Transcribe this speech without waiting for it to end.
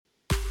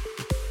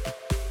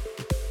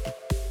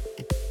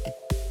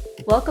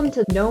Welcome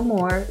to Know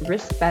More,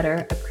 Risk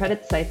Better, a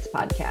CreditSights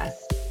podcast.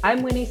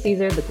 I'm Winnie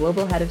Caesar, the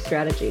Global Head of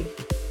Strategy.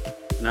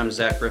 And I'm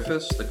Zach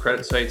Griffiths, the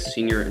CreditSights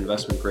Senior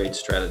Investment Grade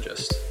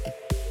Strategist.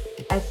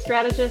 As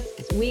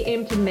strategists, we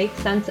aim to make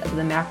sense of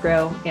the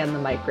macro and the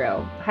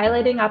micro,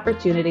 highlighting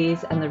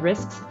opportunities and the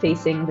risks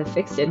facing the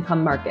fixed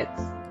income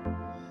markets.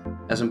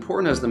 As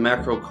important as the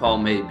macro call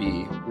may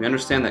be, we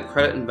understand that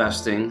credit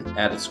investing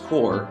at its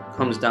core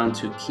comes down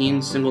to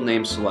keen single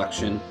name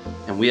selection,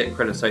 and we at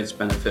CreditSights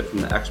benefit from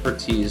the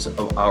expertise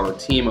of our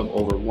team of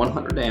over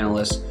 100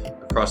 analysts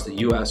across the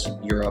US,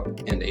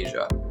 Europe, and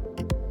Asia.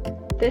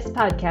 This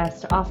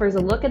podcast offers a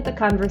look at the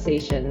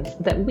conversations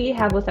that we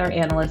have with our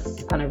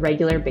analysts on a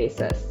regular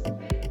basis.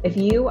 If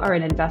you are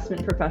an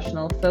investment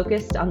professional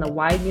focused on the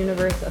wide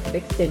universe of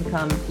fixed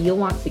income, you'll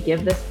want to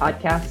give this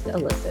podcast a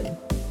listen.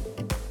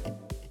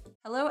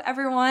 Hello,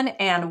 everyone,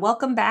 and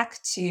welcome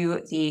back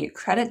to the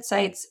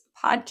CreditSights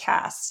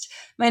podcast.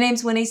 My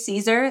name's Winnie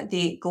Caesar,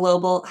 the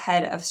Global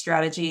Head of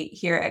Strategy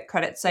here at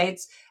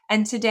CreditSights.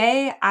 And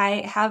today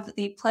I have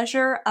the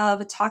pleasure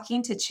of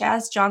talking to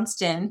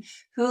Johnston,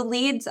 who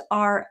leads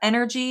our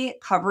energy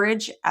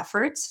coverage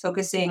efforts,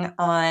 focusing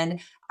on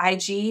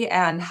IG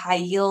and high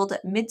yield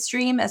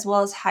midstream, as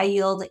well as high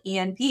yield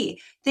E&P.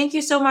 Thank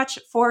you so much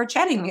for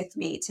chatting with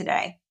me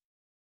today.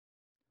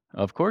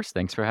 Of course.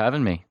 Thanks for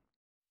having me.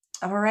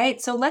 All right,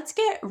 so let's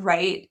get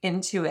right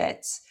into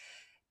it.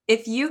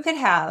 If you could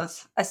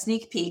have a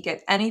sneak peek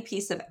at any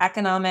piece of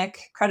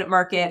economic, credit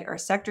market, or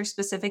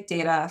sector-specific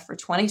data for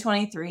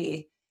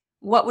 2023,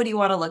 what would you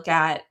want to look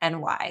at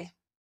and why?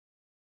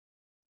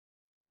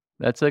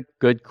 That's a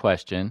good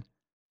question.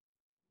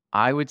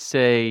 I would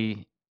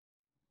say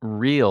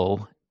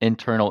real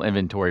internal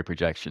inventory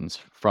projections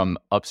from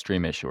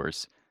upstream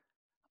issuers.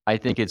 I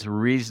think it's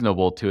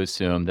reasonable to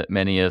assume that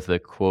many of the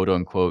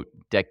quote-unquote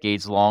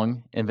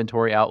decades-long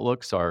inventory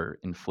outlooks are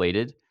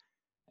inflated,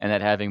 and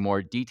that having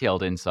more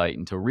detailed insight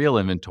into real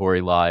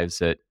inventory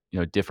lives at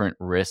different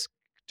risk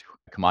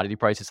commodity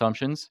price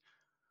assumptions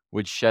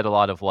would shed a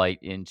lot of light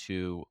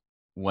into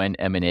when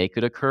M&A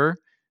could occur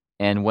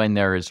and when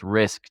there is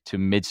risk to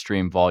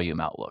midstream volume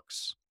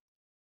outlooks.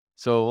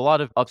 So a lot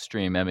of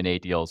upstream M&A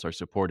deals are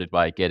supported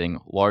by getting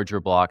larger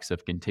blocks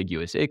of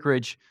contiguous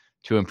acreage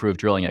to improve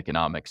drilling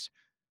economics.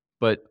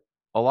 But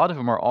a lot of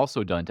them are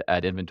also done to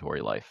add inventory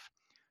life.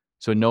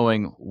 So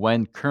knowing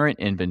when current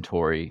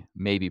inventory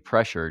may be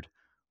pressured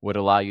would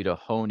allow you to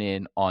hone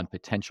in on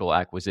potential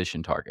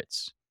acquisition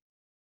targets.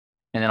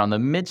 And then on the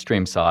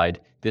midstream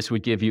side, this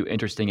would give you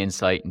interesting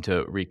insight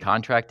into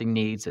recontracting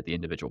needs at the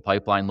individual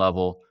pipeline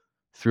level,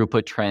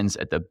 throughput trends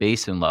at the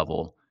basin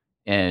level,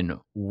 and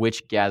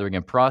which gathering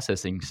and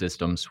processing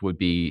systems would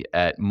be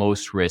at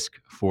most risk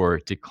for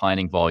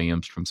declining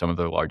volumes from some of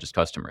their largest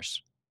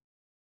customers.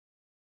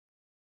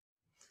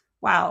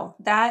 Wow,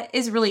 that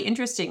is really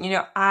interesting.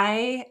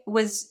 I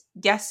was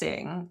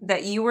guessing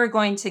that you were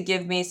going to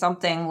give me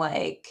something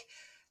like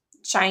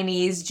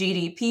Chinese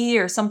GDP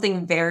or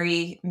something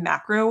very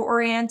macro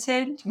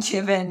oriented,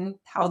 given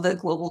how the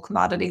global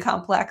commodity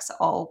complex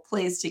all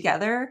plays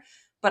together.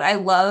 But I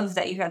love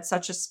that you had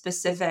such a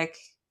specific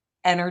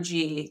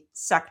energy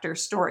sector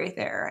story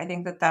there. I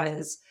think that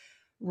is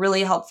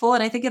really helpful.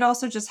 And I think it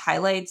also just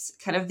highlights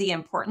kind of the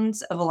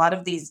importance of a lot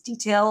of these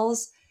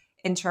details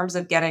in terms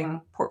of getting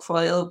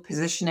portfolio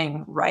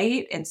positioning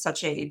right in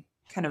such a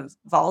kind of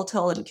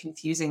volatile and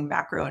confusing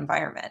macro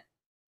environment.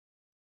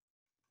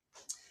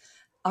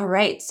 All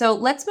right, so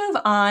let's move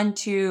on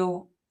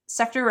to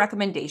sector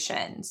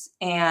recommendations.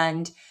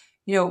 And,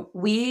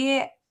 we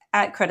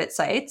at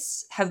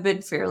CreditSights have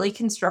been fairly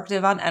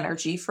constructive on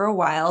energy for a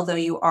while, though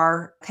you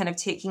are kind of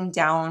taking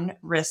down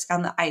risk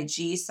on the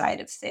IG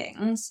side of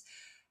things.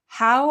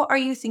 How are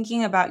you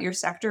thinking about your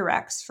sector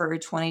recs for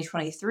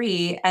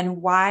 2023,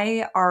 and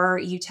why are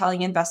you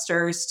telling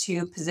investors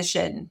to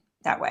position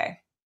that way?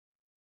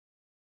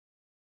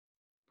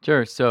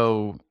 Sure.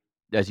 So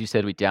as you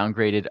said, we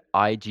downgraded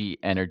IG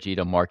Energy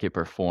to market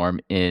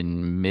perform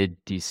in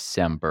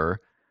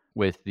mid-December,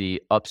 with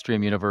the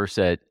upstream universe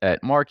at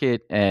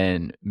market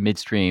and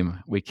midstream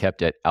we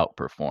kept at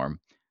outperform.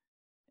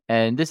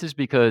 And this is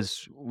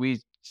because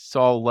we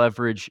saw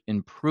leverage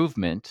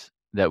improvement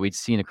that we'd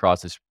seen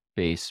across the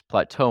space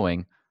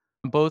plateauing,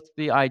 both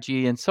the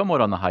IG and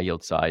somewhat on the high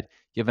yield side,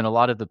 given a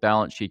lot of the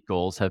balance sheet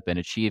goals have been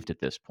achieved at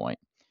this point.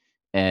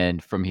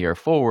 And from here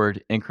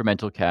forward,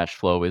 incremental cash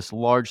flow is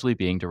largely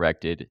being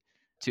directed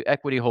to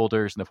equity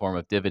holders in the form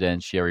of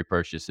dividends, share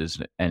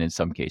repurchases, and in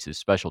some cases,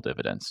 special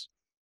dividends.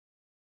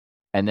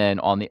 And then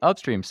on the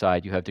upstream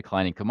side, you have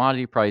declining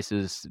commodity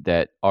prices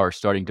that are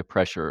starting to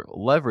pressure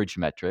leverage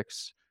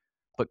metrics,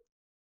 but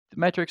the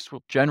metrics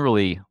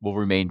will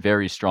remain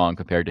very strong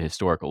compared to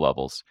historical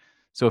levels.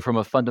 So from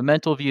a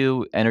fundamental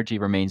view, energy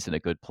remains in a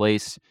good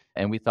place,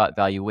 and we thought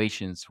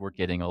valuations were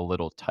getting a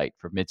little tight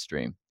for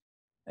midstream.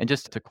 And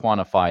just to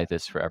quantify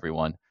this for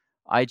everyone,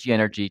 IG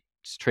Energy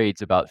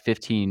trades about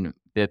 15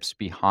 bips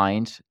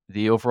behind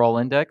the overall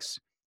index.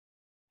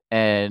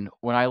 And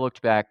when I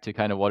looked back to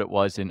kind of what it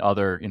was in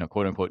other,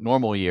 quote unquote,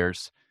 normal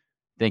years,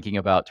 thinking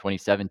about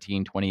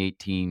 2017,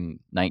 2018,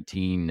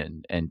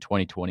 19, and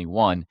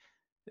 2021,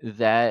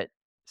 that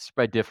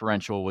spread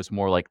differential was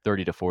more like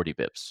 30 to 40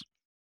 bips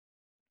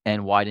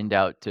and widened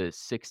out to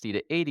 60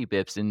 to 80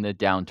 bips in the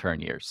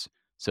downturn years.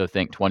 So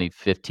think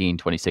 2015,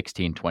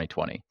 2016,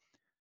 2020.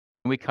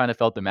 We kind of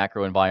felt the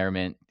macro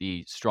environment,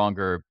 the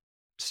stronger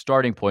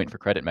starting point for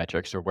credit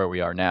metrics, or where we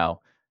are now,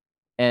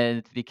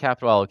 and the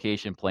capital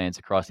allocation plans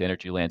across the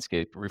energy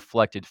landscape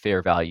reflected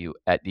fair value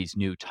at these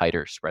new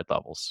tighter spread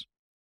levels.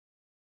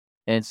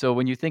 And so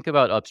when you think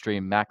about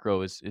upstream,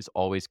 macro is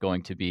always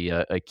going to be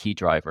a key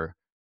driver.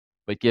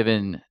 But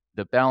given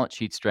the balance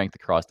sheet strength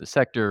across the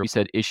sector, we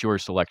said issuer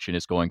selection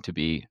is going to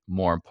be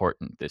more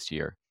important this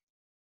year.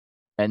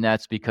 And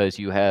that's because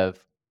you have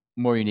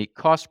more unique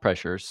cost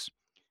pressures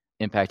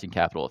impacting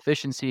capital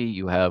efficiency.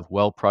 You have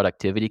well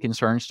productivity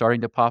concerns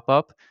starting to pop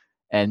up.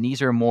 And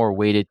these are more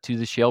weighted to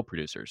the shale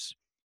producers,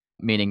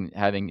 meaning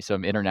having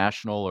some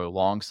international or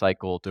long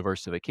cycle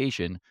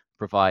diversification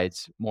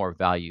provides more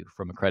value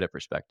from a credit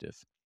perspective.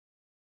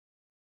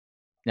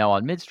 Now,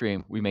 on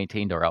midstream, we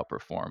maintained our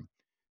outperform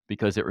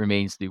because it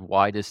remains the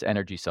widest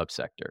energy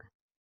subsector.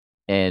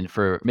 And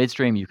for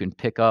midstream, you can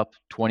pick up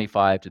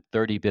 25 to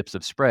 30 bips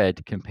of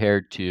spread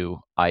compared to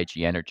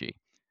IG energy.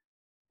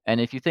 And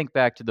if you think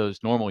back to those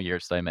normal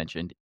years that I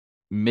mentioned,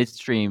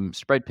 midstream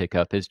spread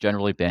pickup has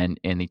generally been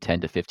in the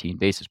 10 to 15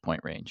 basis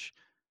point range.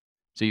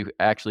 So you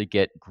actually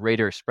get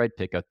greater spread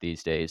pickup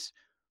these days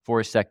for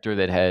a sector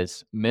that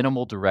has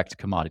minimal direct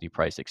commodity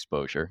price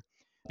exposure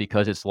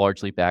because it's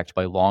largely backed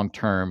by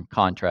long-term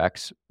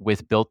contracts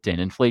with built-in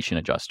inflation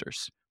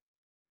adjusters.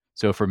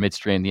 So for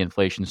midstream, the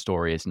inflation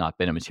story has not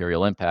been a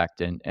material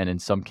impact, and in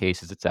some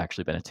cases, it's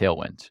actually been a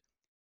tailwind.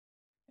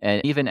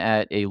 And even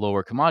at a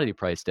lower commodity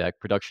price deck,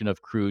 production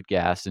of crude,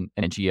 gas, and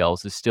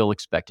NGLs is still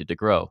expected to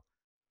grow.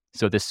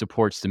 So this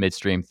supports the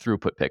midstream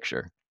throughput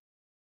picture.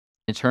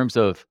 In terms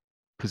of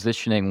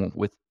positioning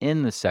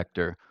within the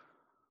sector,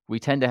 we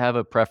tend to have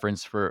a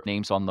preference for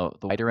names on the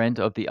wider end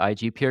of the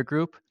IG peer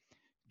group,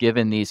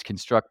 given these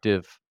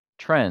constructive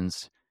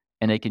trends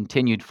and a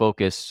continued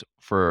focus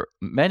for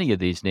many of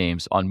these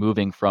names on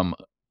moving from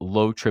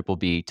low triple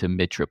B to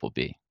mid triple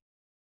B.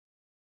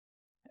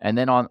 And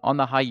then on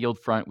the high yield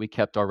front, we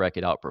kept our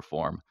record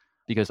outperform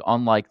because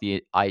unlike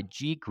the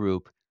IG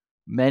group,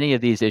 many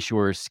of these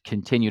issuers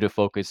continue to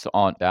focus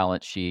on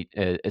balance sheet,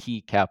 a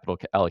key capital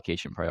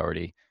allocation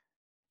priority.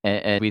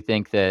 And we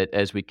think that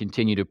as we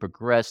continue to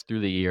progress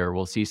through the year,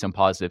 we'll see some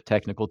positive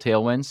technical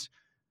tailwinds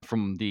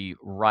from the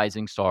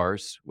rising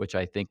stars, which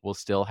I think will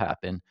still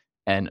happen,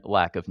 and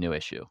lack of new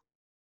issue.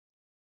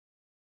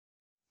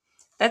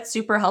 That's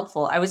super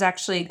helpful. I was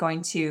actually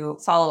going to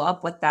follow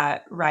up with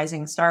that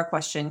rising star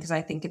question because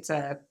I think it's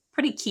a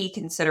pretty key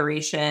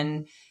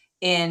consideration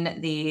in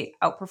the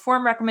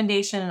outperform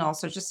recommendation and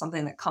also just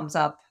something that comes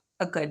up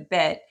a good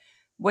bit.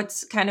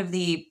 What's kind of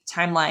the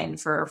timeline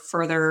for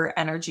further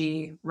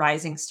energy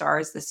rising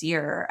stars this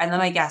year? And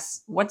then I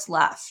guess what's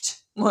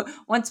left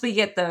once we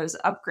get those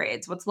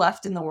upgrades? What's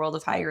left in the world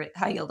of high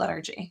yield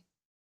energy?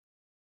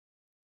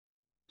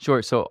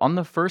 Sure. So on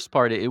the first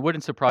part, it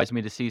wouldn't surprise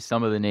me to see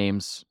some of the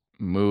names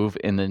move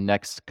in the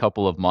next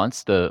couple of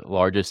months, the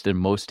largest and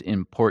most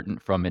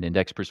important from an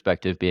index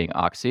perspective being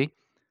Oxy.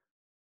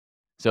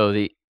 So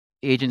the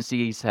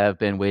agencies have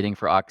been waiting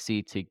for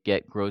Oxy to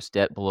get gross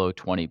debt below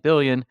 20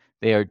 billion.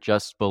 They are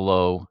just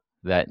below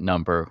that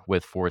number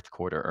with fourth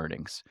quarter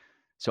earnings.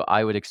 So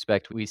I would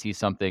expect we see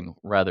something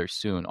rather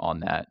soon on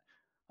that.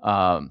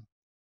 Um,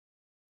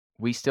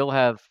 we still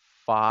have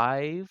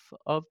 5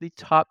 of the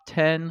top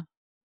 10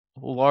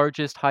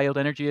 largest high yield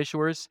energy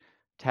issuers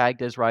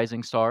tagged as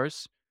rising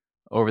stars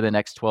over the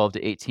next 12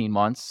 to 18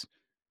 months.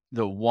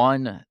 The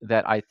one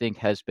that I think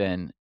has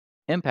been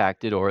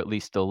impacted or at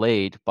least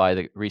delayed by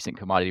the recent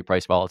commodity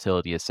price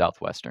volatility is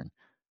Southwestern.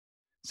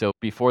 So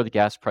before the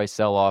gas price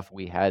sell off,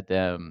 we had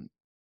them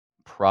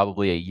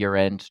probably a year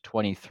end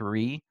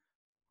 23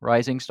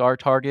 rising star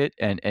target.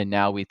 And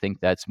now we think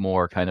that's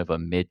more kind of a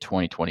mid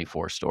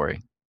 2024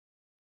 story.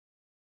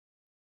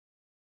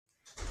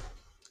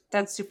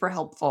 That's super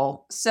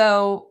helpful.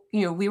 So,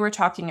 we were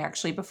talking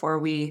actually before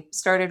we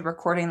started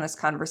recording this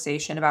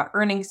conversation about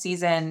earnings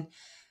season.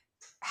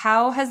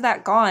 How has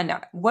that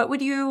gone? What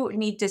would you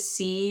need to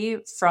see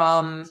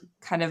from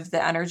kind of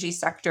the energy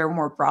sector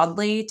more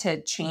broadly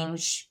to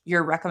change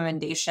your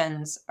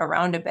recommendations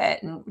around a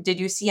bit? And did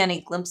you see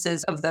any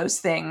glimpses of those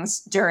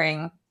things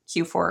during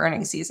Q4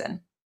 earnings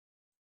season?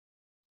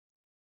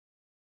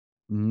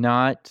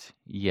 Not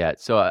yet.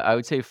 So I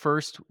would say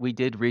first, we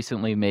did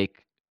recently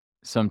make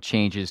some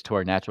changes to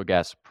our natural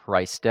gas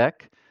price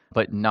deck,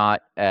 but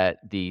not at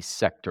the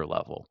sector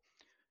level.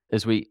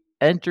 As we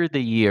entered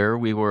the year,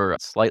 we were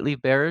slightly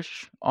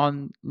bearish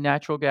on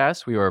natural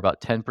gas. We were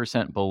about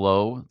 10%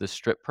 below the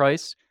strip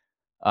price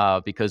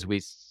because we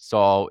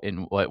saw in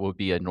what would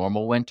be a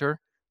normal winter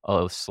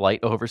a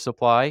slight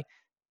oversupply.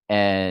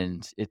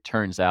 And it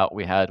turns out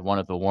we had one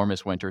of the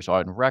warmest winters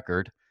on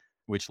record,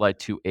 which led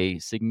to a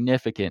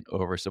significant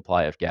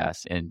oversupply of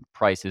gas, and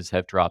prices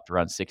have dropped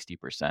around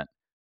 60%.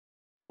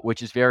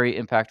 which is very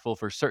impactful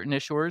for certain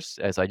issuers.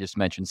 As I just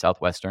mentioned,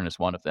 Southwestern is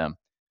one of them.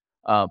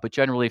 But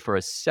generally, for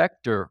a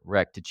sector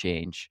rec to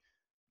change,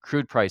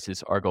 crude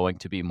prices are going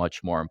to be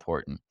much more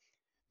important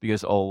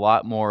because a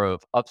lot more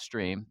of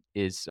upstream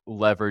is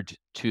levered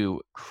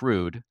to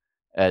crude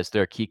as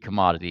their key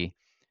commodity.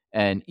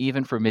 And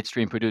even for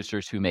midstream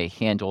producers who may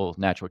handle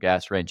natural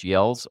gas or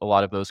NGLs, a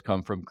lot of those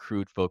come from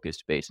crude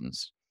focused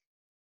basins.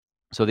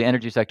 So the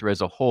energy sector as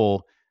a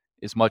whole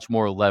is much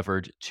more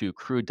levered to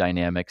crude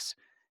dynamics.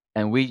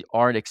 And we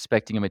aren't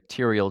expecting a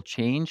material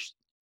change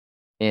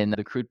in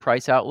the crude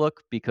price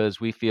outlook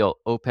because we feel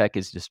OPEC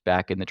is just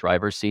back in the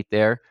driver's seat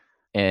there.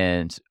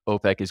 And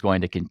OPEC is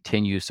going to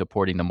continue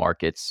supporting the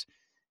markets.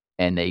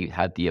 And they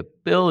had the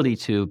ability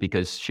to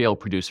because shale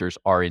producers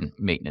are in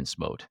maintenance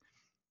mode.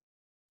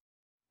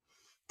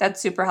 That's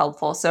super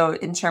helpful. So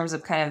in terms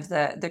of kind of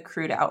the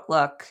crude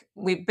outlook,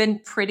 we've been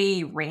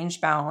pretty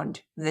range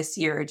bound this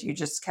year. Do you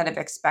just kind of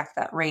expect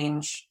that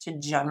range to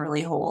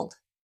generally hold?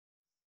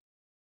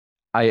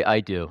 I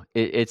do.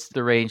 It's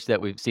the range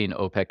that we've seen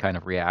OPEC kind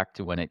of react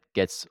to when it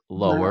gets Mhm.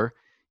 lower.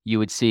 You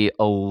would see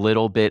a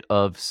little bit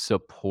of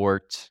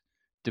support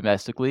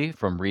domestically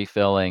from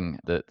refilling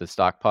the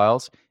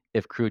stockpiles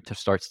if crude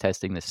starts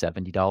testing the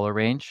 $70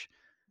 range.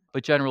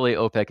 But generally,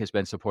 OPEC has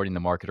been supporting the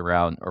market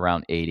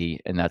around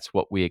 80, and that's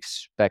what we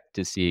expect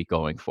to see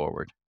going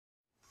forward.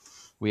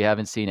 We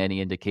haven't seen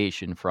any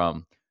indication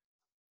from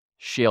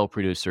shale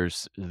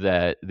producers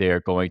that they're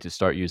going to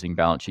start using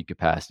balance sheet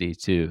capacity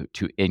to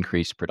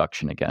increase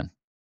production again.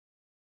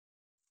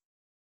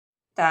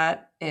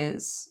 That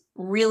is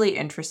really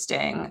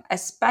interesting,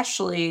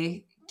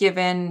 especially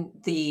given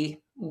the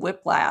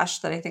whiplash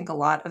that I think a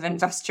lot of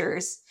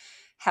investors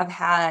have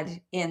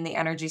had in the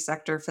energy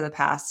sector for the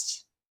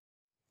past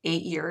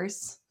 8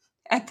 years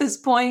at this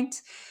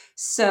point.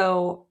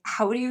 So,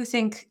 how do you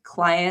think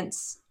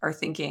clients are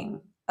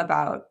thinking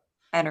about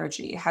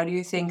energy? How do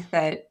you think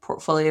that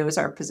portfolios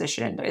are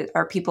positioned?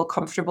 Are people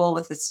comfortable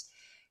with this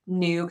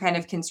new kind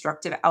of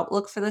constructive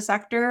outlook for the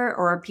sector,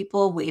 or are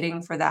people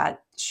waiting for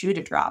that shoe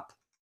to drop?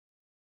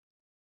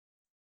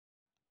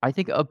 I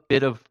think a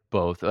bit of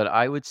both, but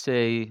I would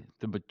say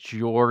the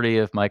majority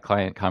of my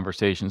client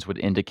conversations would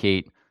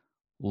indicate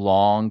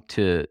long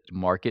to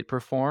market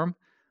perform.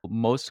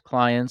 Most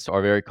clients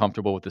are very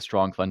comfortable with the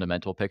strong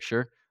fundamental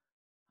picture.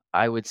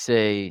 I would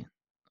say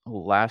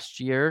last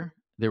year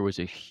there was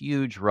a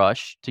huge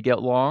rush to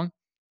get long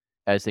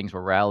as things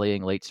were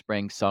rallying late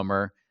spring,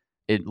 summer,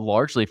 it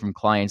largely from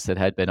clients that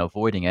had been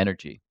avoiding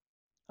energy.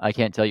 I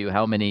can't tell you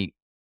how many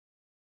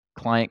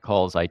client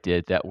calls I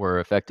did that were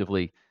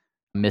effectively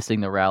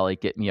missing the rally,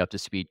 get me up to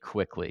speed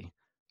quickly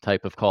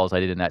type of calls I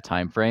did in that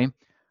time frame.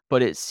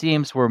 But it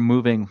seems we're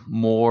moving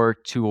more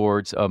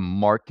towards a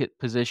market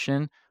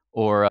position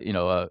or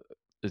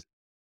is-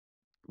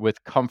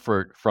 with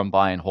comfort from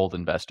buy and hold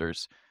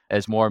investors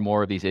as more and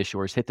more of these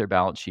issuers hit their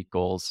balance sheet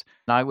goals.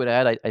 And I would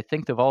add, I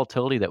think the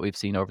volatility that we've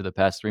seen over the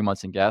past 3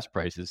 months in gas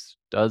prices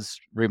does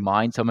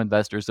remind some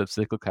investors of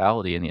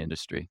cyclicality in the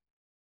industry.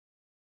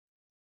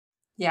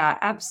 Yeah,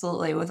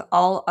 absolutely. With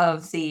all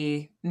of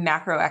the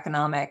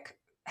macroeconomic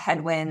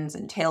headwinds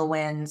and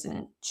tailwinds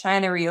and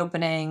China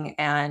reopening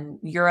and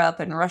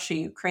Europe and Russia,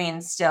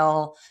 Ukraine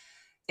still,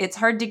 it's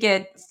hard to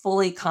get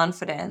fully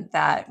confident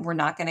that we're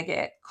not going to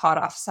get caught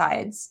off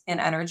sides in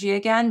energy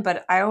again.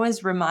 But I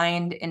always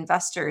remind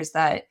investors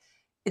that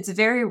it's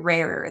very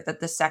rare that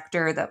the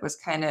sector that was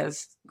kind of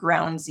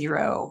ground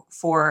zero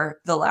for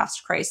the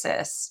last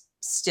crisis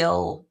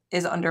still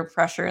is under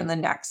pressure in the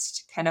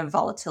next kind of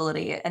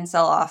volatility and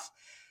sell off,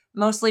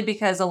 mostly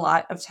because a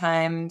lot of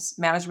times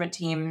management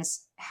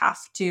teams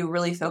have to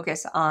really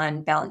focus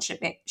on balance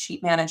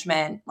sheet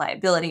management,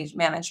 liability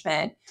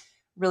management,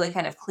 really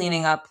kind of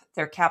cleaning up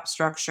their cap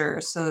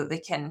structure so that they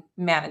can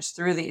manage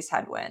through these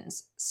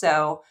headwinds.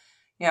 So,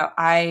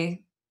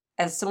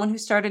 as someone who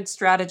started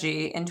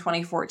strategy in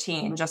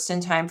 2014, just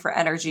in time for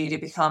energy to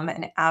become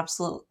an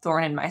absolute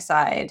thorn in my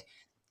side,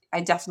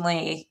 I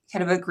definitely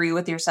kind of agree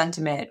with your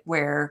sentiment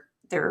where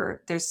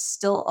there's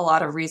still a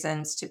lot of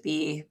reasons to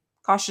be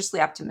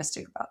cautiously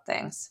optimistic about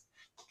things.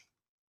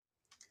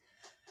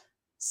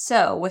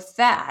 So, with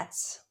that,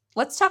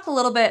 let's talk a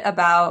little bit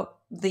about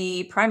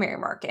the primary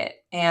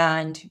market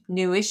and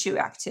new issue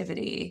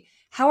activity.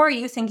 How are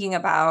you thinking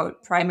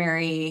about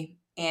primary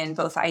in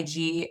both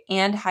IG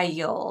and high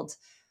yield?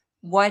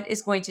 What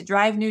is going to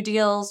drive new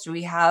deals? Do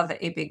we have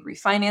a big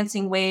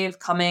refinancing wave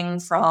coming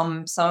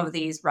from some of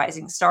these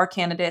rising star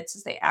candidates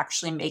as they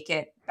actually make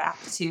it back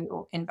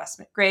to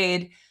investment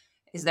grade?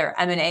 Is there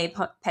M&A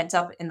pent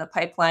up in the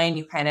pipeline?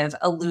 You kind of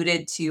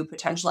alluded to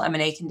potential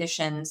M&A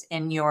conditions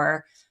in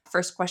your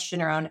first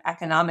question around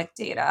economic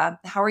data.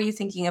 How are you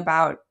thinking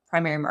about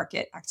primary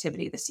market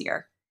activity this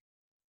year?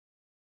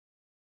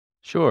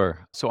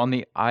 Sure. So on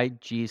the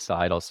IG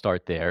side, I'll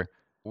start there.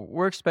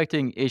 We're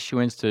expecting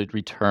issuance to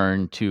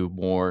return to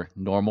more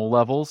normal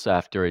levels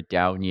after a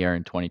down year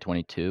in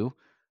 2022.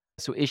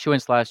 So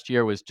issuance last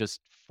year was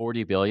just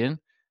 40 billion.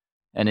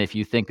 And if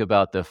you think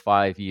about the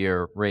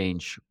 5-year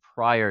range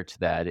prior to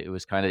that, it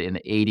was kind of in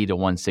the 80 to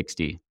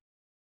 160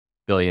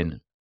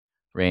 billion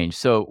range.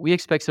 So we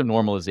expect some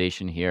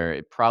normalization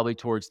here, probably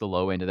towards the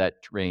low end of that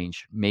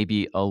range,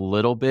 maybe a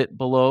little bit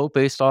below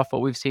based off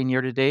what we've seen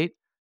year to date.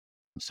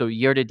 So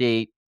year to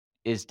date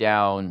is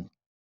down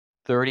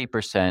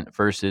 30%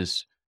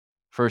 versus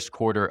first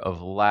quarter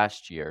of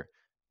last year.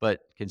 But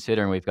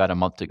considering we've got a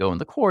month to go in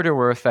the quarter,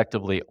 we're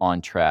effectively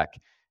on track.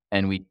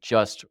 And we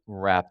just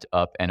wrapped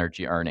up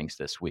energy earnings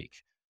this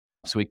week.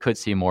 So we could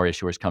see more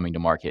issuers coming to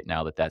market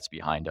now that that's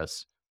behind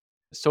us.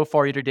 So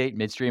far, year to date,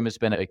 midstream has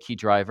been a key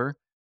driver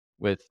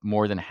with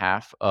more than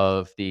half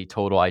of the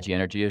total IG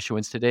Energy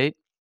issuance to date.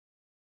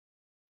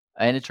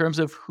 And in terms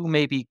of who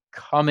may be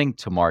coming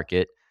to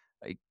market,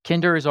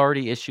 Kinder is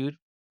already issued,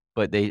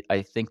 but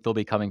I think they'll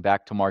be coming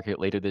back to market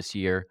later this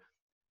year.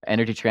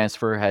 Energy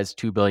Transfer has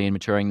 $2 billion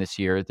maturing this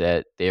year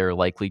that they are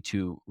likely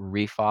to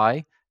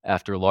refi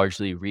after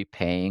largely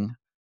repaying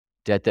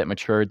debt that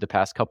matured the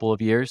past couple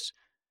of years.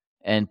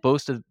 And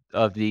most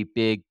of the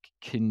big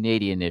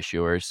Canadian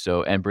issuers,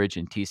 so Enbridge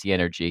and TC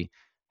Energy,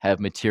 have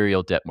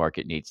material debt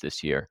market needs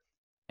this year.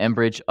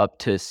 Enbridge up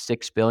to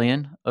 $6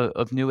 billion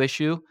of new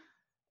issue,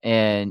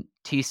 and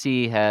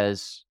TC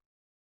has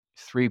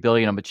 $3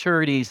 billion of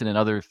maturities and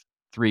another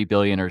 $3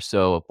 billion or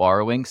so of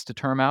borrowings to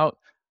term out.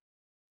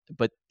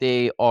 But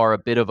they are a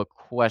bit of a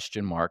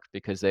question mark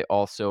because they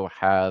also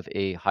have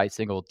a high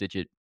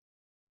single-digit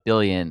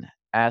billion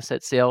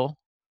asset sale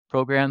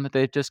program that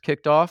they've just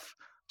kicked off.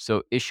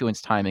 So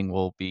issuance timing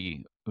will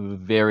be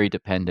very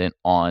dependent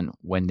on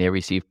when they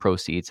receive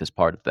proceeds as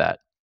part of that.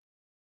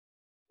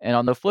 And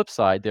on the flip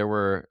side, there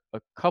were a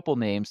couple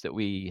names that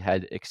we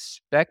had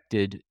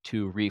expected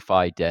to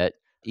refi debt.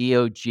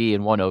 EOG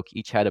and OneOak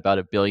each had about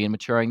 $1 billion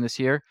maturing this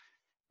year.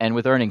 And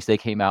with earnings, they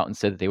came out and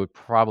said that they would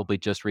probably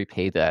just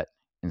repay that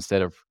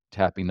instead of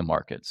tapping the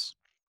markets.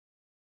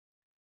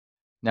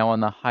 Now,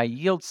 on the high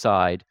yield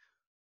side,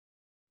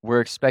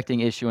 we're expecting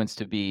issuance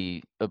to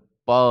be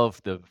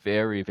above the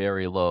very,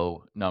 very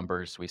low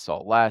numbers we saw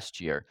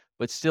last year,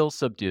 but still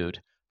subdued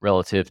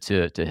relative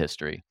to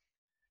history.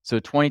 So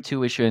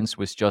 22 issuance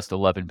was just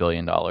 $11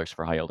 billion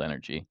for high yield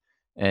energy,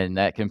 and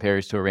that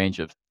compares to a range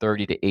of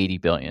 30 to 80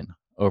 billion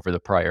over the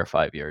prior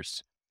 5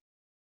 years.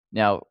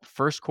 Now,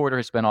 first quarter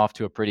has been off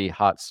to a pretty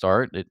hot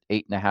start at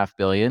 $8.5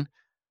 billion,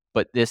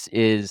 but this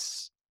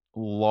is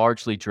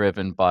largely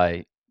driven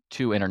by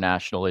two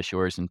international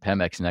issuers in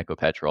Pemex and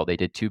Ecopetrol. They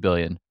did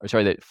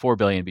 $4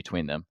 billion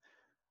between them.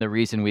 The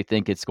reason we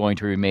think it's going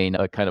to remain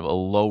a kind of a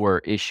lower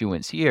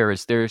issuance year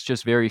is there's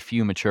just very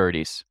few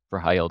maturities for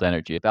high yield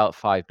energy, about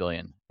 $5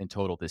 billion in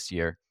total this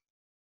year.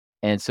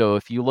 And so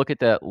if you look at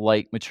that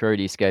light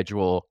maturity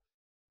schedule,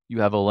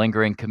 you have a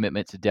lingering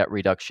commitment to debt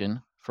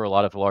reduction for a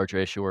lot of larger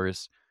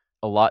issuers.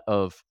 A lot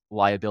of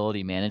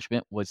liability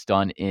management was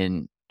done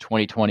in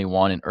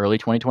 2021 and early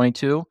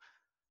 2022,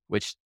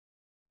 which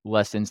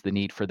lessens the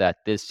need for that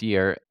this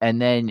year.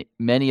 And then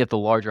many of the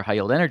larger high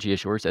yield energy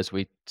issuers, as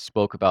we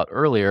spoke about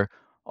earlier,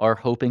 are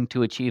hoping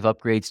to achieve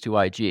upgrades to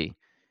IG.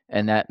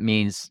 And that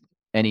means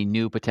any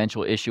new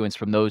potential issuance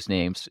from those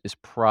names is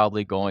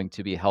probably going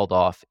to be held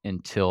off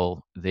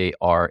until they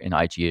are an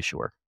IG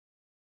issuer.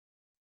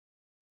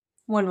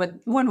 One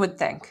would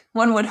think,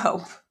 one would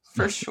hope,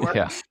 for sure.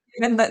 Yeah.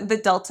 Given the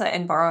delta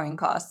in borrowing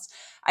costs.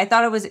 I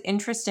thought it was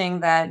interesting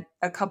that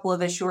a couple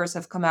of issuers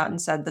have come out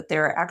and said that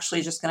they're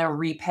actually just going to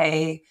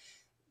repay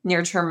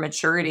near-term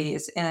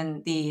maturities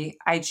in the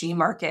IG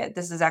market.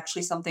 This is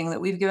actually something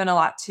that we've given a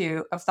lot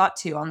of thought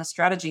to on the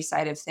strategy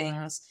side of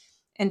things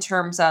in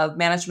terms of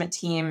management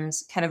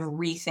teams kind of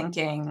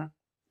rethinking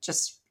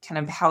just kind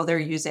of how they're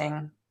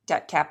using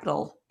debt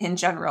capital in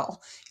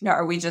general.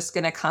 Are we just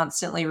going to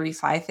constantly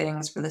refi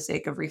things for the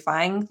sake of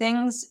refining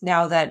things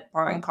now that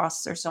borrowing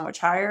costs are so much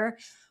higher?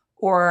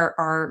 Or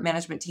are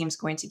management teams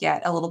going to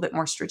get a little bit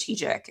more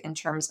strategic in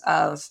terms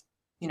of,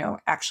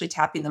 actually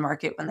tapping the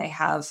market when they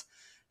have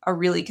a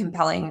really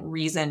compelling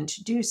reason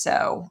to do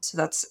so? So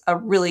that's a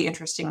really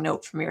interesting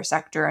note from your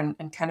sector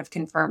and kind of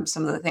confirms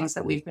some of the things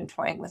that we've been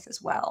toying with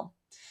as well.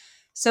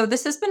 So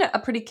this has been a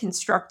pretty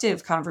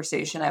constructive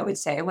conversation, I would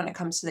say, when it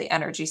comes to the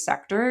energy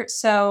sector.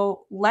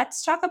 So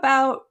let's talk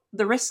about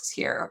the risks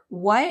here.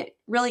 What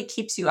really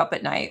keeps you up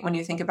at night when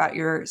you think about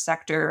your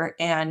sector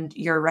and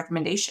your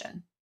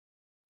recommendation?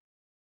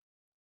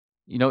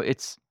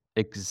 It's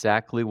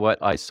exactly what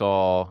I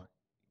saw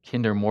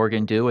Kinder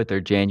Morgan do at their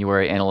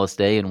January Analyst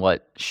Day and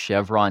what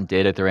Chevron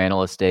did at their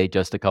Analyst Day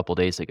just a couple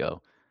days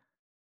ago.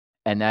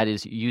 And that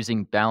is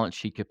using balance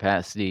sheet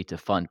capacity to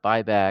fund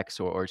buybacks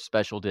or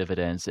special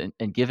dividends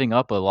and giving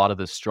up a lot of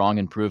the strong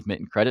improvement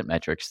in credit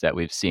metrics that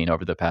we've seen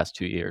over the past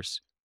 2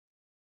 years.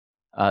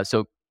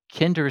 So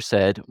Kinder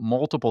said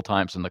multiple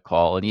times on the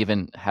call and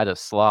even had a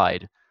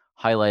slide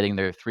highlighting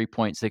their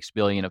 $3.6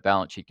 billion of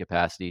balance sheet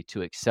capacity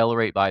to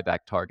accelerate buyback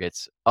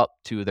targets up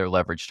to their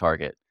leverage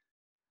target,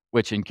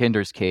 which in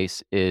Kinder's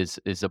case is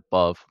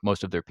above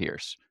most of their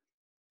peers.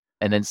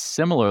 And then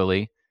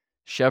similarly,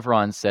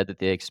 Chevron said that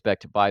they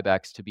expect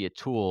buybacks to be a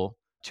tool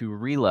to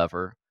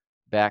relever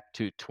back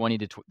to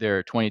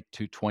their 20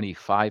 to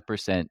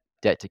 25%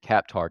 debt to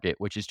cap target,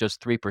 which is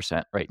just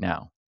 3% right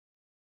now.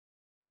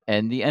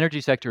 And the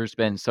energy sector has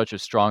been such a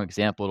strong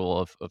example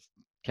of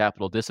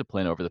capital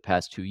discipline over the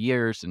past 2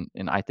 years.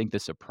 And I think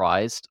this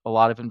surprised a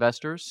lot of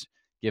investors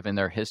given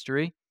their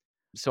history.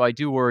 So I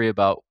do worry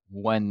about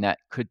when that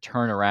could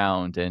turn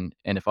around and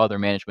if other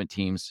management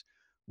teams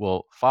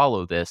will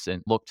follow this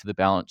and look to the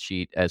balance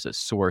sheet as a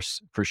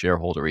source for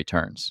shareholder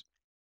returns.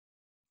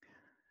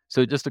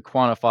 So just to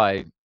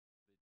quantify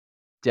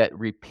debt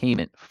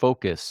repayment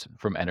focus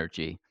from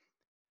energy,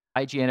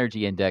 IG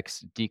Energy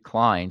Index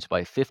declined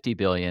by 50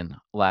 billion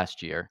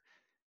last year,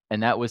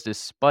 and that was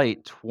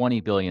despite 20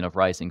 billion of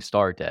rising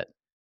star debt.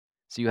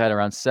 So you had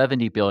around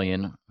 70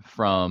 billion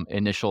from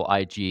initial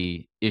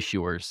IG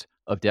issuers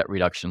of debt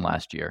reduction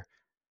last year.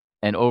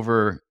 And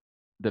over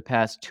the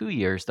past 2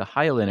 years, the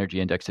high yield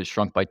energy index has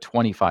shrunk by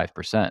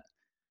 25%.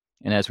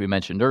 And as we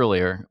mentioned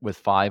earlier, with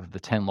 5 of the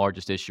 10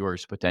 largest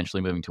issuers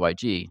potentially moving to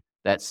IG,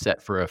 that's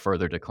set for a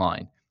further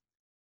decline.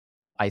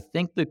 I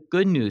think the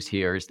good news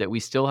here is that we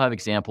still have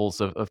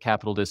examples of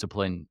capital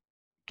discipline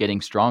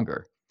getting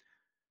stronger.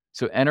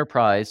 So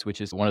Enterprise, which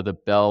is one of the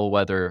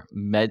bellwether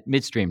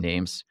midstream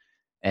names,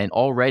 and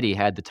already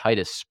had the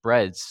tightest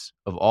spreads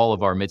of all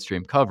of our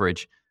midstream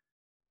coverage,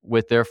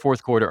 with their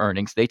fourth quarter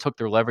earnings, they took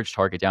their leverage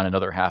target down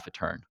another half a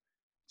turn,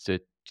 so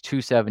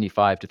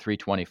 275 to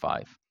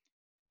 325.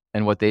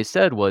 And what they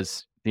said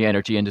was the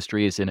energy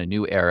industry is in a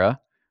new era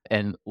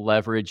and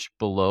leverage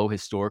below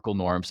historical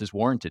norms is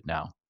warranted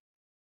now.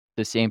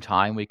 At the same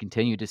time, we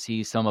continue to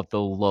see some of the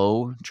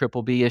low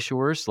triple B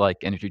issuers like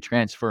Energy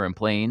Transfer and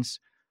Plains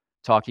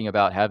talking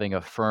about having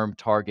a firm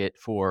target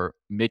for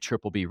mid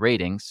triple B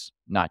ratings,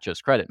 not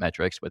just credit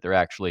metrics, but they're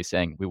actually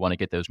saying we want to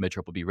get those mid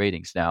triple B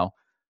ratings now.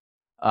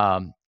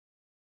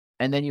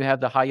 And then you have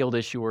the high yield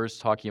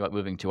issuers talking about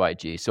moving to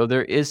IG. So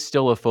there is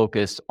still a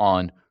focus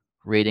on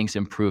ratings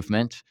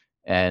improvement.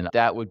 And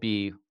that would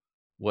be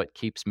what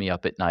keeps me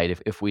up at night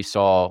if we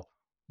saw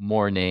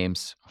more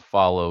names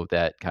follow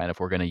that kind of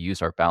we're going to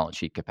use our balance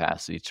sheet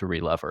capacity to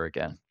relever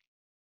again.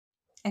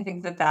 I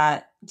think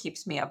that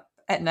keeps me up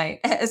at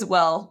night as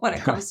well when it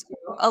comes to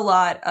a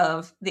lot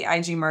of the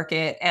IG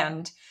market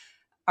and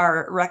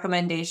our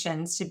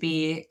recommendations to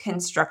be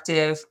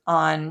constructive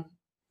on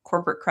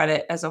corporate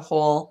credit as a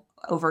whole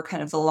over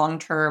kind of the long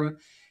term,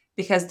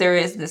 because there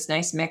is this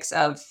nice mix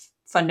of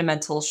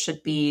fundamentals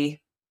should be,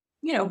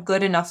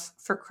 good enough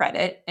for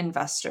credit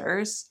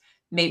investors,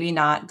 maybe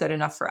not good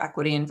enough for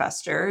equity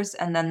investors.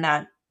 And then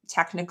that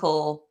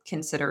technical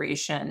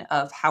consideration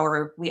of how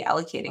are we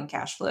allocating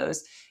cash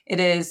flows. It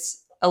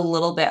is a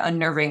little bit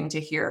unnerving to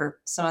hear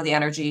some of the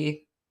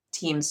energy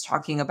teams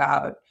talking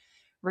about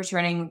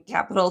returning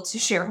capital to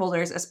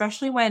shareholders,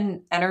 especially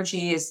when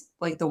energy is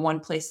like the one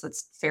place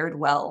that's fared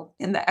well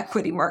in the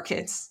equity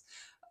markets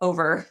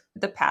over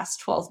the past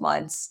 12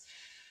 months.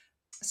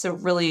 So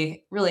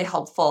really, really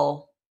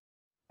helpful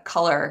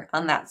color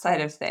on that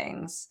side of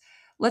things.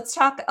 Let's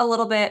talk a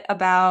little bit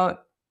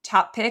about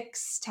top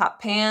picks,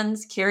 top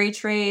pans, carry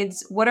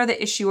trades. What are the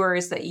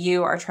issuers that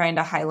you are trying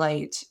to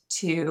highlight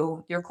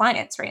to your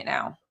clients right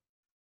now?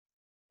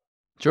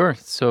 Sure.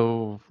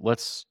 So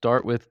let's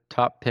start with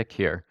top pick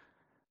here.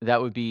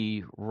 That would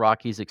be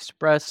Rockies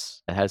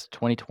Express. It has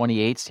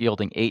 2028s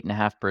yielding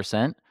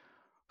 8.5%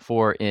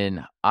 for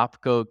an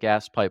OPCO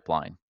gas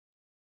pipeline.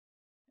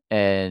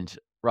 And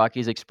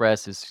Rockies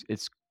Express is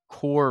its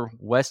core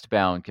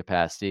westbound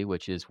capacity,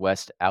 which is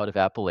west out of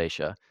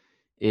Appalachia,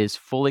 is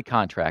fully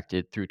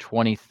contracted through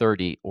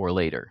 2030 or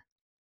later.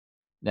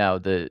 Now,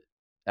 the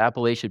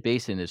Appalachian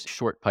Basin is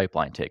short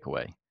pipeline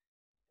takeaway,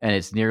 and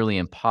it's nearly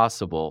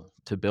impossible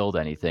to build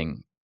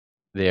anything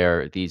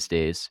there these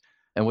days.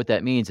 And what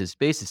that means is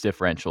basis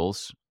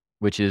differentials,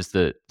 which is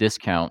the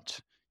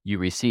discount you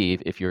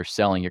receive if you're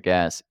selling your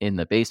gas in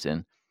the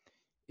basin,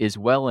 is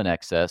well in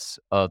excess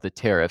of the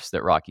tariffs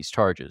that Rockies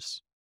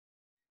charges.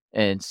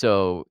 And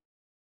so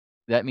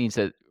that means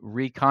that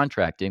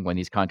recontracting, when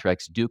these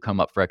contracts do come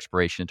up for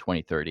expiration in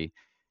 2030,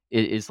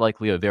 is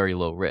likely a very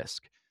low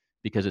risk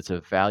because it's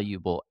a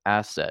valuable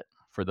asset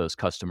for those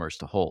customers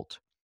to hold.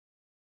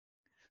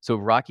 So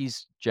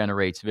Rockies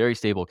generates very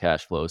stable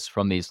cash flows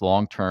from these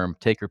long-term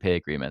take-or-pay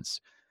agreements,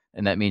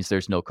 and that means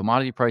there's no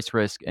commodity price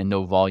risk and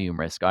no volume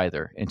risk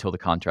either until the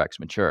contracts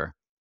mature.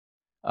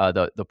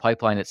 The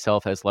pipeline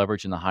itself has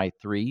leverage in the high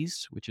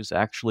threes, which is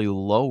actually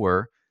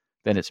lower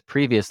than its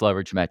previous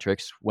leverage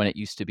metrics when it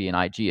used to be an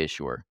IG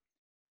issuer.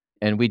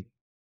 And we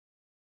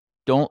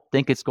don't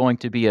think it's going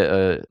to be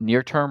a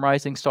near-term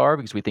rising star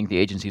because we think the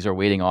agencies are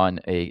waiting on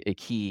a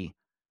key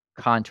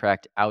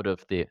contract out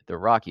of the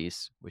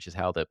Rockies, which is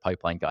how the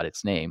pipeline got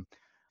its name.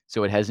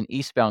 So it has an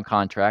eastbound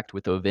contract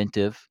with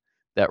Ovintiv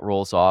that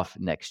rolls off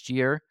next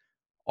year.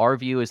 Our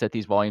view is that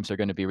these volumes are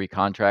going to be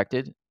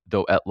recontracted,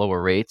 though at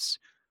lower rates.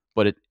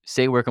 But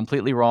say we're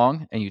completely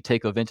wrong and you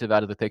take Ovintiv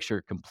out of the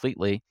picture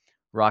completely,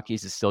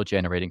 Rockies is still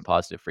generating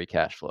positive free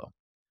cash flow.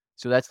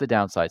 So that's the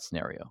downside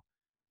scenario.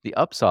 The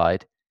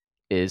upside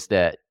is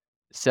that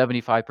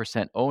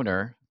 75%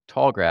 owner,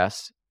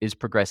 Tallgrass, is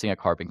progressing a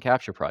carbon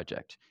capture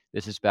project.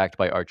 This is backed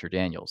by Archer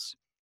Daniels.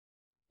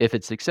 If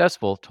it's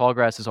successful,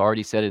 Tallgrass has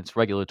already said in its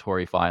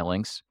regulatory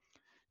filings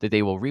that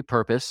they will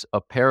repurpose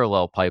a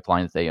parallel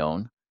pipeline that they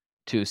own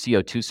to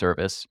CO2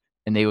 service,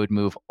 and they would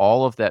move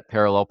all of that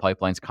parallel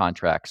pipeline's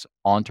contracts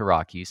onto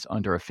Rockies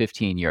under a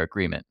 15-year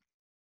agreement,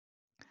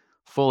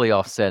 fully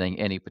offsetting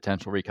any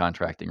potential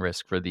recontracting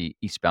risk for the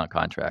eastbound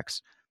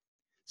contracts.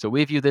 So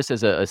we view this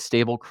as a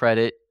stable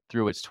credit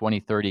through its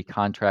 2030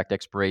 contract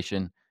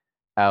expiration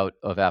out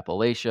of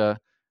Appalachia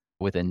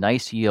with a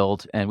nice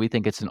yield, and we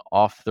think it's an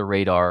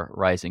off-the-radar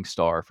rising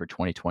star for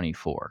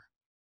 2024.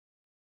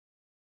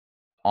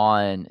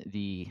 On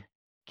the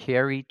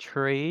carry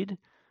trade,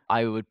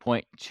 I would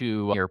point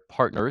to your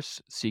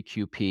partners,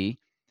 CQP.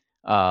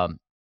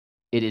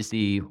 It is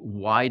the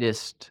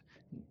widest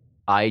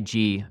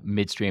IG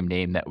midstream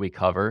name that we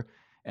cover,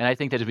 and I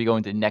think that as we go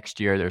into next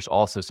year, there's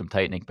also some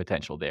tightening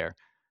potential there.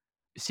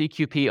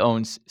 CQP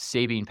owns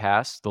Sabine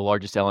Pass, the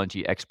largest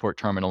LNG export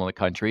terminal in the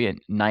country,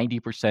 and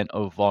 90%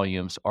 of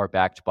volumes are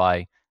backed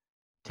by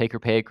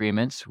take-or-pay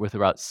agreements with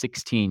about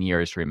 16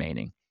 years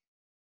remaining.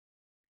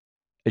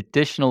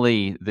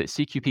 Additionally, the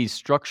CQP's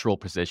structural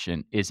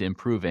position is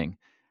improving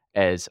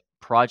as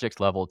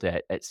project-level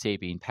debt at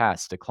Sabine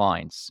Pass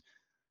declines.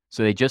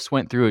 So they just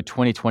went through a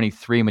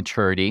 2023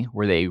 maturity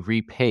where they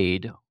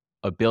repaid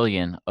 $1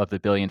 billion of the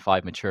 $1.5 billion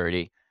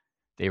maturity.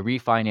 They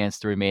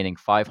refinanced the remaining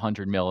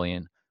 $500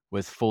 million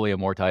with fully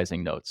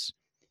amortizing notes.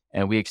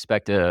 And we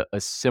expect a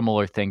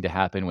similar thing to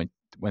happen when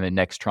the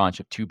next tranche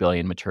of $2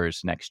 billion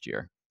matures next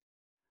year.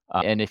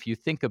 And if you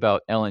think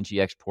about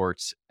LNG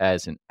exports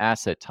as an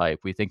asset type,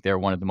 we think they're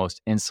one of the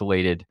most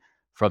insulated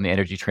from the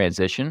energy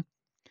transition.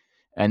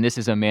 And this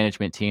is a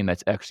management team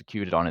that's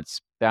executed on its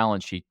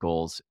balance sheet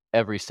goals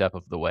every step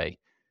of the way.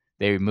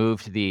 They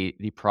moved the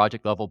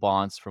project level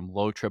bonds from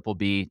low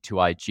BBB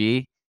to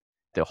IG.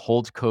 The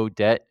holdco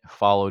debt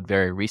followed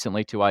very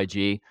recently to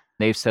IG.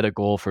 They've set a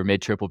goal for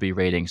mid BBB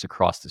ratings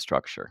across the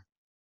structure.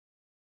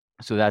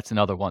 So that's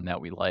another one that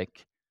we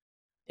like.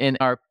 And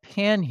our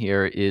pan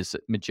here is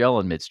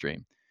Magellan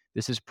Midstream.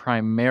 This is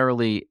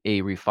primarily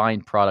a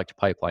refined product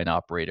pipeline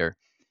operator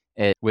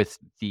with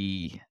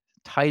the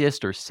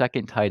tightest or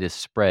second tightest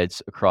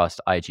spreads across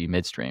IG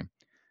Midstream.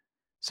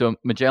 So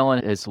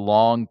Magellan has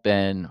long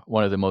been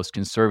one of the most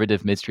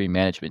conservative midstream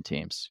management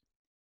teams,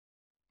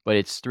 but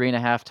its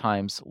 3.5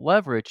 times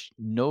leverage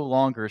no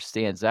longer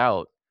stands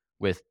out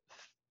with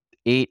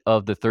 8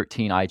 of the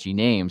 13 IG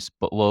names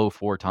below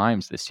 4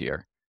 times this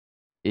year.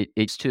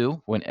 It's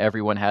 2 when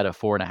everyone had a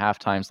 4.5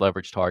 times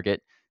leverage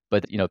target,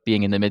 but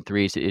being in the mid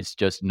threes is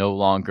just no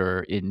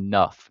longer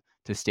enough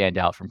to stand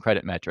out from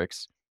credit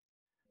metrics.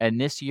 And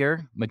this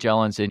year,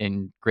 Magellan's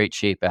in great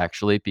shape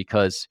actually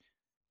because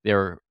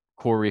their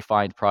core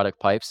refined product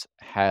pipes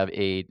have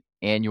a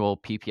annual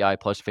PPI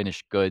plus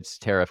finished goods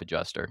tariff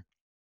adjuster,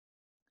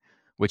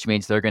 which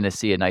means they're going to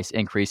see a nice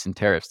increase in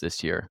tariffs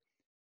this year.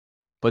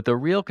 But the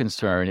real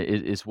concern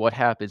is what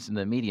happens in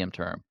the medium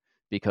term,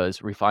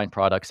 because refined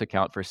products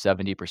account for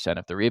 70%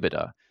 of their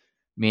EBITDA,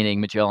 meaning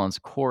Magellan's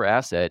core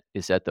asset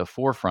is at the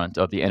forefront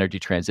of the energy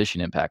transition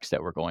impacts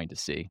that we're going to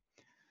see.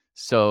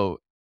 So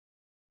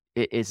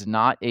it is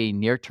not a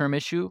near-term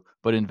issue,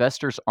 but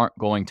investors aren't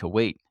going to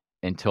wait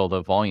until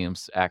the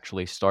volumes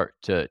actually start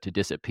to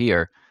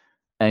disappear.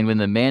 And when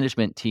the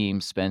management team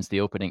spends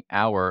the opening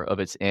hour of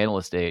its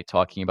analyst day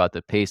talking about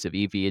the pace of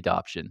EV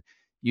adoption,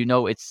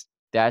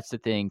 that's the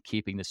thing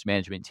keeping this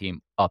management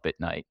team up at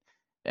night.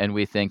 And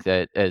we think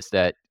that as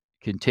that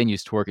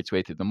continues to work its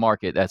way through the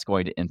market, that's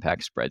going to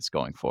impact spreads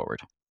going forward.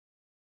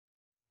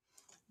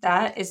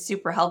 That is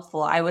super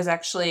helpful. I was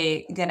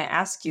actually going to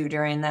ask you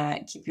during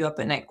that keep you up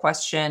at night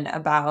question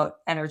about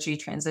energy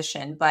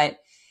transition, but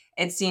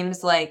it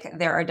seems like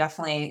there are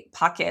definitely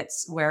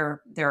pockets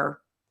where there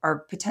are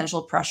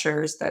potential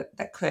pressures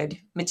that could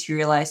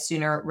materialize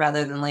sooner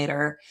rather than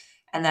later.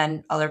 And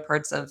then other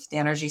parts of the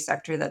energy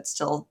sector that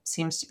still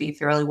seems to be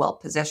fairly well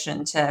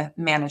positioned to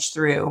manage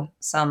through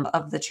some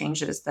of the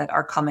changes that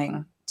are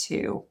coming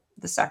to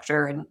the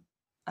sector and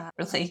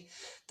really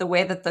the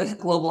way that the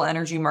global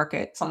energy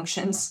market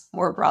functions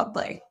more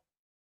broadly.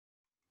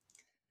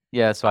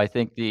 Yeah, so I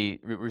think the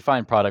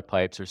refined product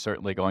pipes are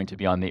certainly going to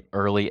be on the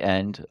early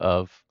end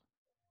of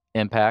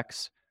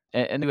impacts,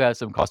 and we have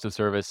some cost of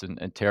service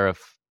and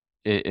tariff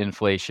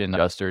inflation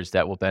adjusters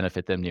that will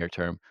benefit them near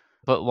term.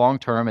 But long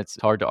term, it's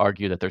hard to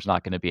argue that there's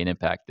not going to be an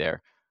impact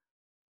there.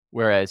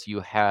 Whereas you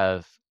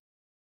have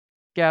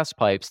gas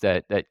pipes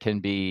that can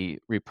be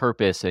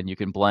repurposed, and you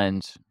can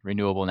blend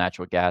renewable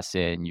natural gas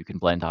in, you can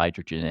blend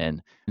hydrogen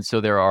in. And so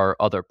there are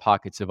other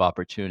pockets of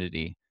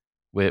opportunity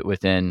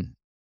within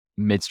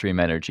midstream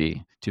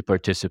energy to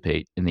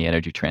participate in the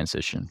energy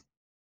transition.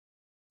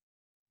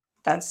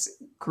 That's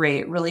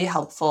great, really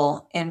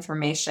helpful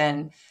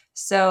information.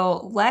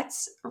 So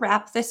let's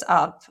wrap this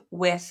up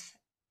with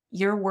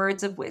your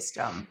words of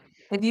wisdom.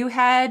 If you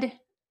had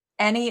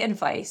any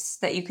advice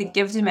that you could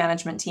give to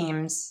management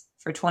teams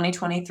for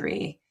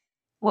 2023,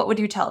 what would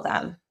you tell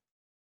them?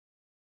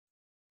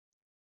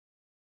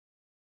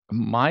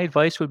 My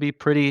advice would be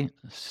pretty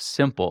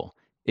simple.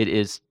 It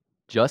is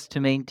just to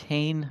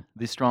maintain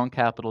the strong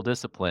capital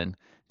discipline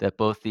that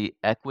both the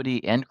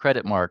equity and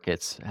credit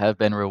markets have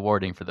been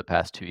rewarding for the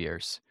past 2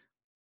 years.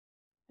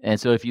 And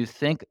so if you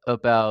think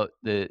about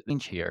the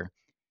change here,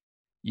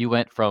 you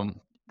went from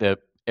the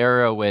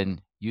era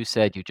when you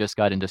said you just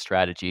got into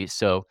strategy,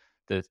 so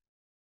the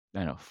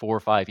 4 or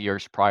 5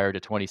 years prior to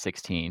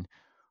 2016,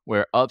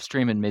 where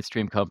upstream and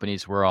midstream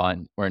companies were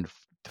in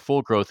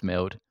full growth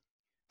mode,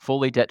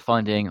 fully debt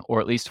funding,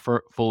 or at least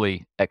for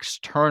fully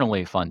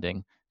externally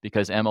funding,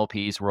 because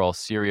MLPs were all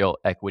serial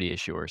equity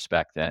issuers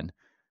back then.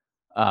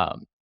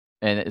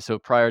 And so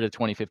prior to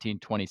 2015,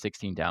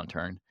 2016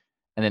 downturn,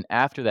 and then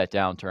after that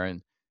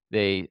downturn,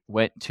 they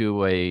went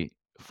to a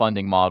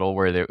funding model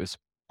where it was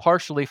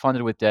partially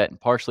funded with debt and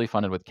partially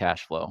funded with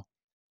cash flow.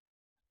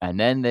 And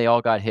then they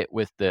all got hit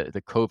with the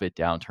COVID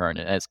downturn.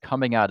 And as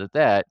coming out of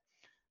that,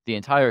 the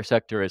entire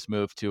sector has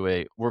moved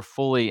to we're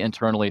fully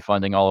internally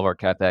funding all of our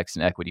CapEx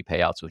and equity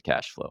payouts with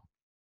cash flow.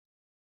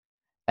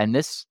 And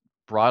this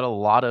brought a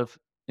lot of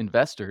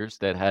investors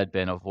that had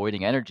been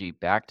avoiding energy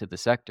back to the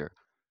sector.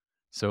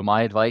 So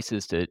my advice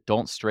is to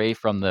don't stray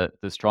from the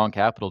strong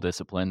capital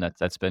discipline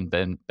that's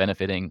been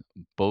benefiting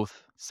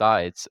both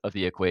sides of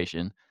the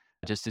equation,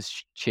 just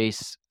to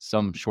chase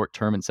some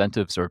short-term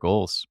incentives or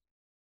goals.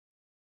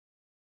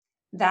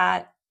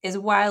 That is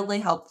wildly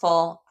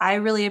helpful. I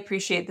really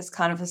appreciate this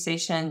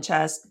conversation,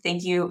 Ches.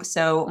 Thank you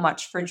so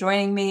much for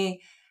joining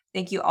me.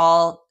 Thank you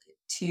all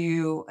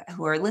who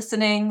are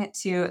listening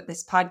to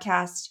this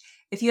podcast.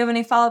 If you have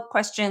any follow-up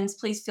questions,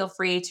 please feel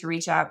free to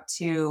reach out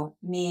to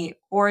me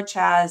or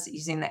Chaz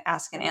using the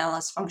Ask an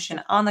Analyst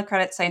function on the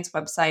CreditSights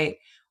website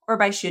or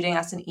by shooting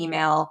us an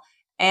email.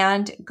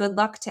 And good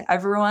luck to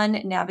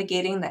everyone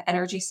navigating the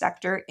energy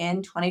sector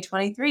in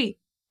 2023.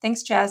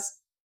 Thanks, Chaz.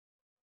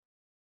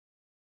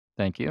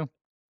 Thank you.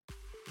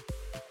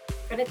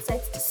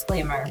 CreditSights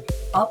disclaimer.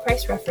 All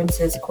price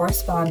references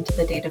correspond to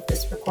the date of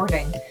this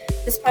recording.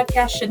 This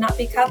podcast should not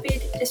be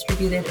copied,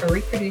 distributed, or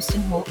reproduced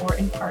in whole or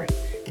in part.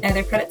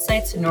 Neither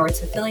CreditSights nor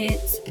its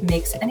affiliates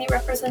makes any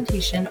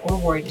representation or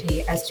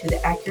warranty as to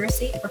the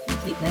accuracy or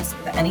completeness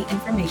of any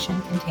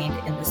information contained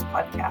in this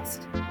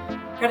podcast.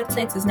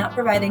 CreditSights is not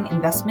providing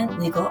investment,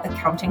 legal,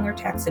 accounting, or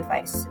tax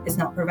advice, is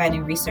not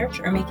providing research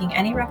or making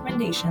any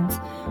recommendations,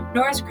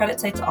 nor is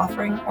CreditSights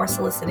offering or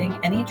soliciting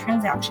any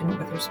transaction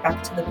with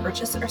respect to the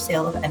purchase or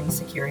sale of any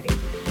security.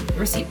 The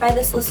receipt by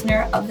this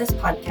listener of this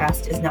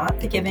podcast is not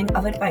the giving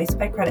of advice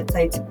by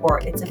CreditSights or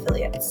its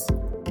affiliates.